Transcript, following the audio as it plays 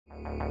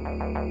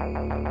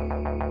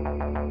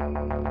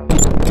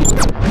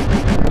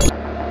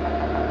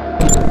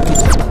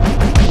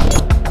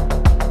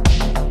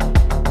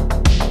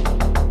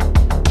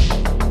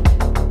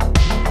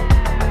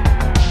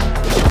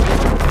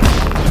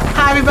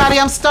everybody,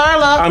 I'm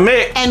Starla. I'm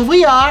Mik. And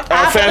we are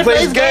Our Family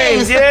Plays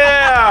Games.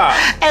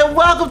 Yeah. And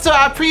welcome to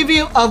our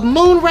preview of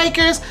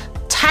Moonrakers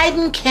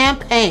Titan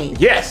Campaign.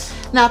 Yes.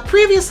 Now,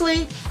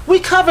 previously,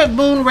 we covered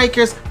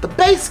Moonrakers, the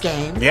base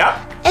game.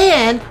 Yep.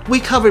 And we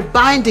covered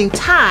Binding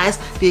Ties,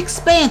 the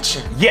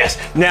expansion. Yes.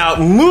 Now,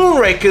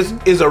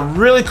 Moonrakers is a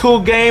really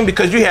cool game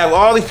because you have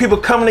all these people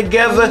coming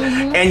together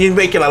and you're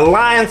making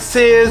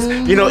alliances,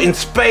 you know, in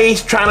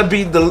space, trying to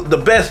be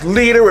the best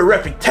leader with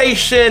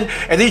reputation,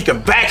 and then you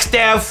can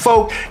backstab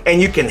folk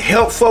and you can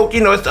help folk.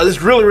 You know,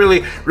 it's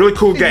really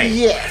cool game.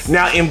 Yes.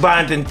 Now, in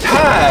Binding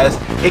Ties,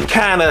 it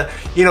kind of,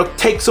 you know,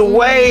 takes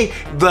away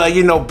the,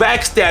 you know,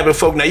 backstabbing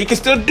folk. Now, you can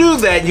still do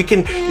that. You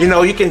can, you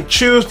know, you can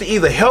choose to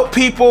either help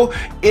people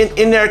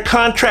in their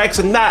contracts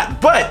or not.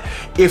 But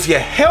if you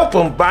help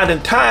them,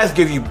 Binding Ties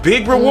give you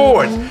big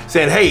rewards,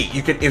 saying, hey,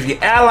 you can, if you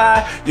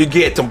ally, you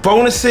get some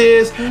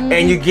bonuses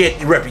and you get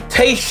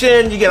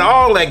reputation, you get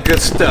all that good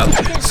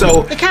stuff.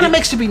 So it kind of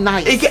makes you be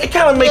nice. It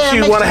kind of makes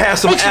you want to have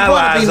some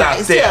allies out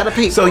there. Yeah, the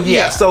people. So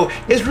yeah, so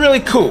it's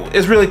really cool.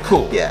 It's really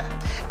cool. Yeah.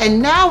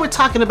 And now we're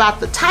talking about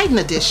the Titan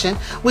Edition,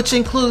 which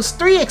includes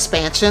 3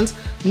 expansions: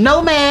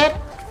 Nomad,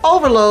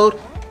 Overload,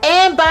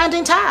 and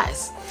Binding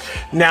Ties.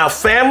 Now,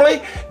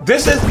 family,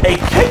 this is a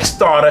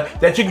Kickstarter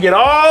that you can get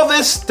all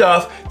this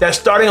stuff that's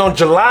starting on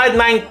July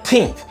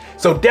 19th.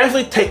 So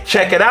definitely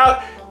check it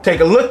out. Take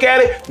a look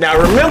at it. Now,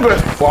 remember,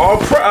 for all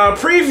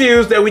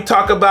previews that we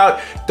talk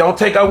about, don't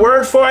take our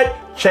word for it.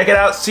 Check it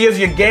out. See if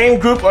your game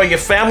group or your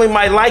family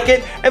might like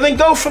it, and then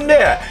go from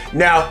there.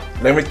 Now,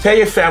 let me tell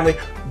you, family,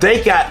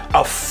 they got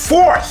a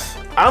 4th.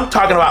 I'm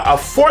talking about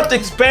a 4th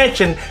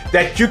expansion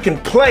that you can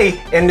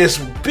play in this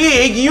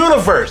big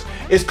universe.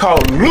 It's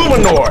called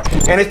Luminor,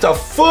 and it's a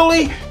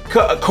fully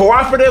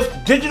cooperative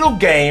digital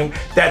game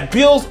that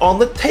builds on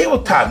the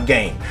tabletop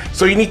game.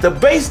 So you need the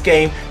base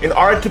game in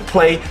order to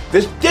play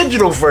this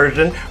digital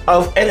version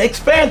of an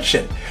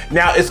expansion.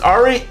 Now it's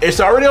already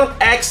on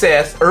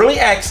early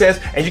access,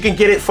 and you can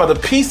get it for the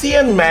PC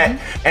and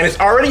Mac, and it's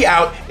already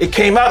out. It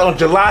came out on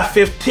July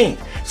 15th.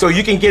 So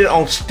you can get it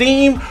on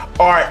Steam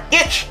or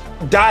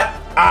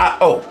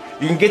itch.io.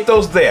 You can get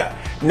those there.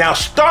 Now,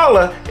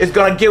 Starla is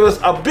going to give us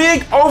a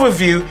big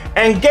overview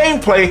and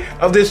gameplay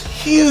of this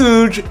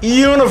huge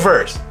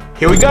universe.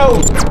 Here we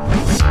go.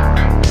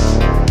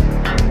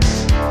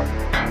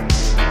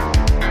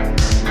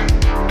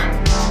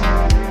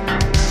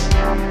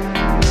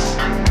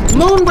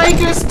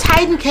 Moonrakers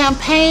Titan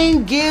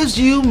Campaign gives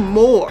you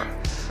more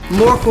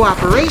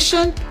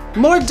cooperation,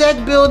 more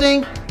deck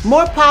building,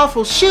 more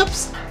powerful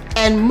ships,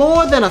 and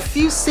more than a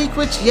few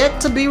secrets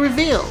yet to be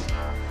revealed.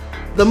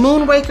 The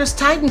Moonrakers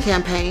Titan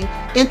Campaign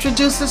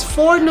introduces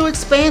 4 new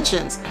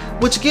expansions,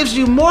 which gives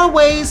you more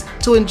ways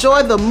to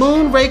enjoy the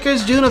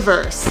Moonrakers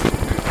universe.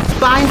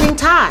 Binding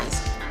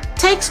Ties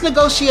takes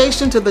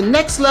negotiation to the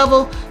next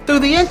level through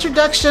the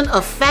introduction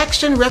of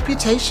faction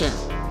reputation.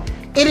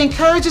 It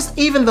encourages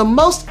even the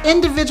most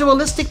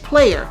individualistic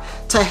player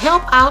to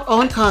help out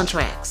on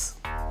contracts.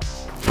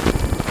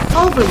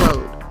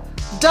 Overload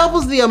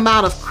doubles the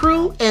amount of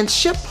crew and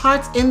ship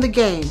parts in the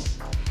game.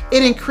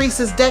 It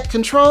increases deck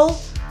control,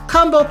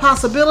 combo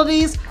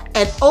possibilities,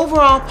 and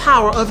overall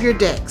power of your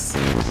decks.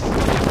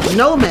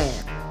 Nomad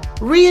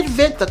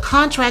reinvent the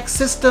contract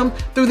system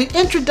through the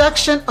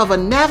introduction of a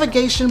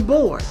navigation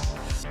board.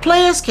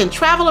 Players can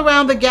travel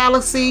around the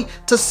galaxy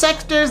to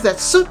sectors that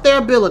suit their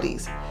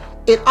abilities.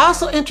 It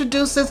also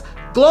introduces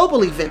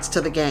global events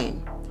to the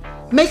game.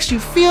 Makes you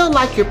feel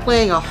like you're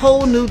playing a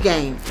whole new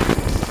game.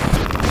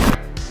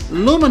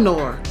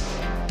 Luminor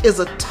is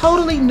a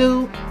totally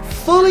new,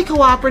 fully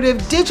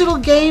cooperative digital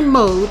game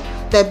mode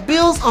that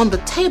builds on the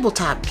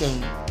tabletop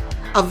game,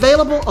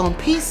 available on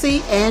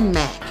PC and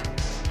Mac.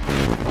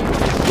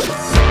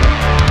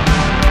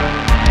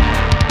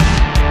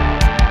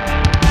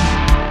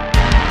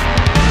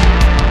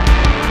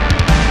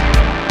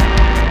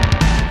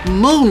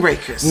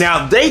 Moonrakers.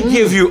 Now, they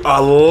give you a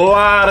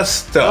lot of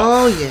stuff.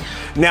 Oh, yeah.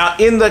 Now,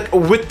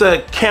 with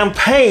the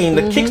campaign,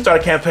 the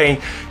Kickstarter campaign,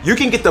 you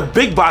can get the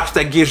big box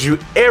that gives you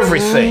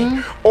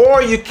everything.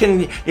 Or you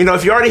can, you know,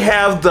 if you already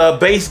have the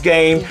base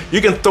game,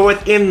 you can throw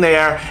it in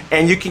there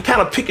and you can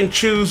kind of pick and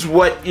choose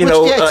what, you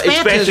know,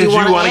 expansions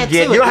you want to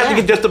get. You don't have to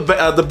get just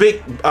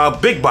the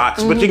big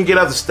box, but you can get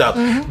other stuff.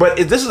 But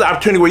this is an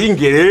opportunity where you can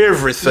get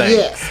everything.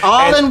 Yes,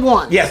 all in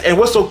one. Yes, and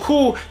what's so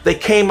cool, they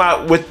came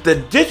out with the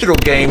digital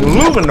game,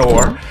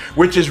 Luminor,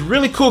 which is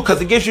really cool because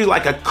it gives you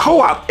like a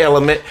co-op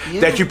element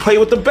that you play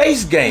with the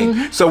base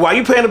game. So while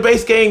you're playing the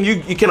base game,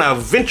 you can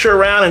venture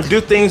around and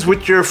do things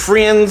with your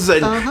friends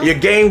and your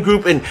game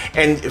group and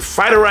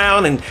fight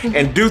around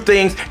and do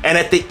things. And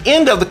at the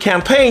end of the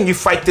campaign, you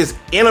fight this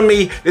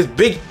enemy, this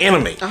big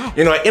enemy,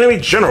 you know, an enemy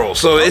general.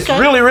 So it's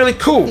really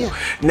cool.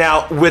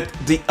 Now, with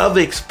the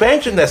other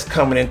expansion that's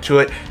coming into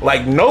it,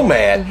 like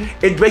Nomad,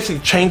 it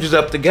basically changes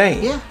up the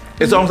game.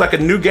 It's almost like a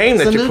new game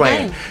that you're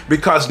playing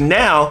because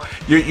now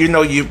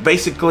you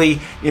basically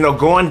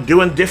going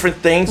doing different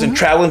things and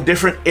traveling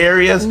different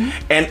areas,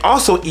 and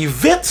also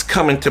events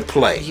come into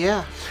play.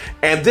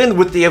 And then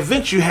with the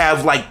events, you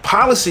have like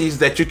policies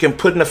that you can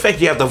put in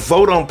effect. You have to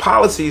vote on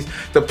policies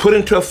to put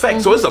into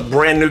effect. So it's a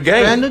brand new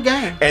game. Brand new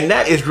game. And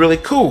that is really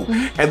cool.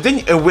 And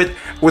then with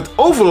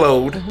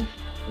Overload,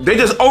 they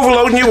just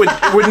overloading you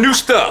with new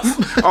stuff,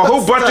 a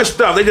whole bunch of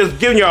stuff. They just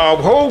giving you a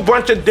whole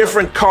bunch of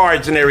different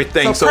cards and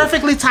everything. So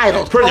perfectly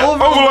titled.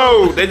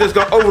 Overload. They just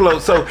go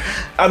overload. So,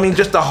 I mean,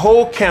 just the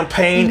whole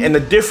campaign and the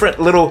different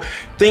little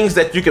things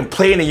that you can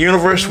play in the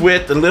universe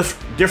with, the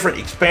different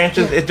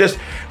expansions. It just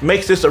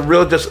makes this a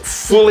real, just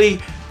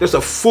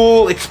a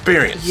full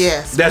experience.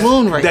 Yes.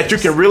 Moonrakers. That you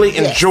can really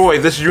enjoy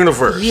this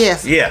universe.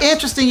 Yes.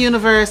 Interesting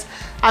universe.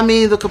 I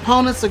mean, the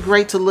components are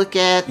great to look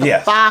at.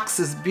 The box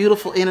is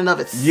beautiful in and of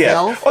itself.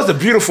 Yeah. Oh, it's a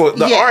beautiful.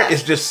 The art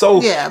is just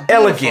so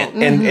elegant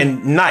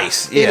and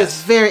nice. It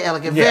is very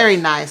elegant, very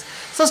nice.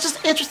 So it's just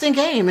an interesting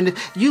game. And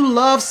if you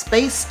love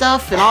space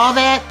stuff and all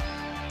that,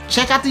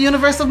 check out the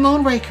universe of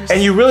Moonrakers.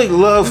 And you really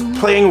love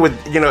playing with,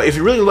 if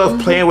you really love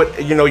playing with,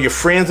 your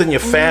friends and your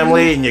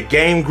family and your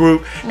game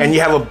group, and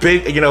you have a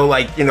big,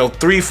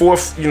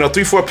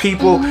 3-4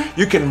 people,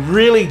 you can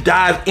really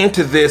dive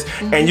into this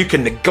and you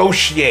can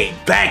negotiate,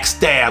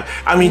 backstab.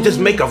 I mean, just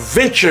make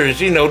adventures,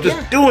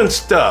 just doing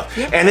stuff.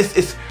 And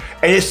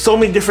and it's so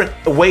many different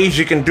ways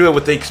you can do it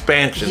with the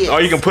expansions.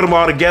 Or you can put them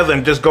all together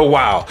and just go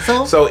wild.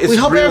 So it's we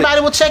hope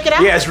everybody will check it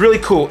out. Yeah, it's really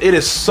cool. It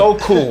is so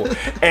cool.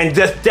 And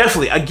just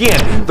definitely,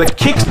 again, the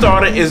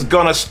Kickstarter is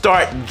gonna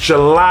start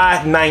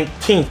July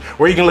 19th,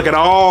 where you can look at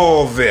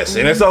all this.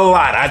 And it's a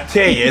lot, I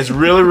tell you. It's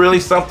really,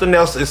 really something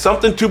else. It's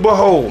something to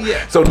behold.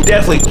 So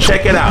definitely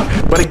check it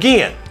out. But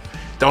again,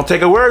 don't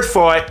take a word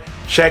for it.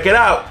 Check it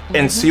out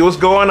and see what's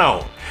going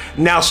on.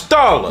 Now,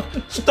 Starla,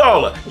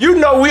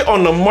 we're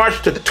on the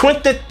march to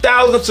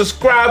 20,000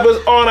 subscribers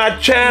on our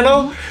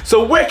channel.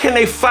 So where can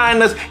they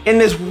find us in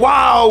this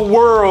wild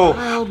world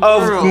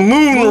of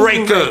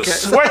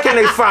Moonrakers? Where can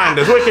they find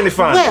us?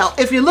 Well,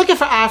 if you're looking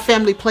for Our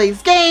Family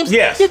Plays Games,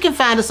 you can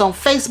find us on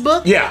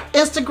Facebook,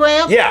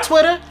 Instagram,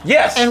 Twitter,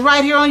 and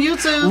right here on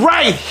YouTube.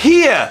 Right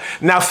here.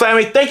 Now,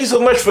 family, thank you so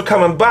much for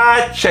coming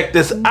by. Check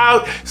this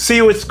out.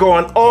 See what's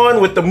going on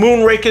with the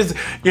Moonrakers,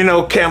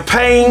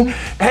 campaign.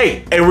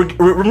 Hey, and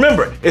remember,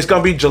 it's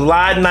gonna be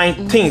July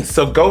 19th,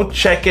 so go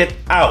check it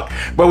out.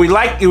 But we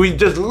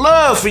just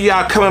love for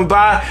y'all coming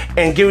by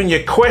and giving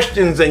your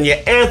questions and your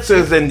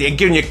answers and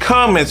giving your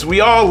comments. We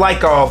all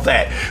like all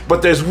that.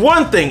 But there's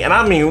one thing, and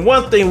I mean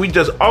one thing we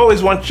just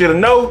always want you to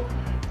know: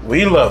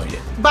 we love you.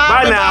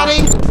 Bye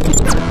everybody.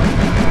 Now.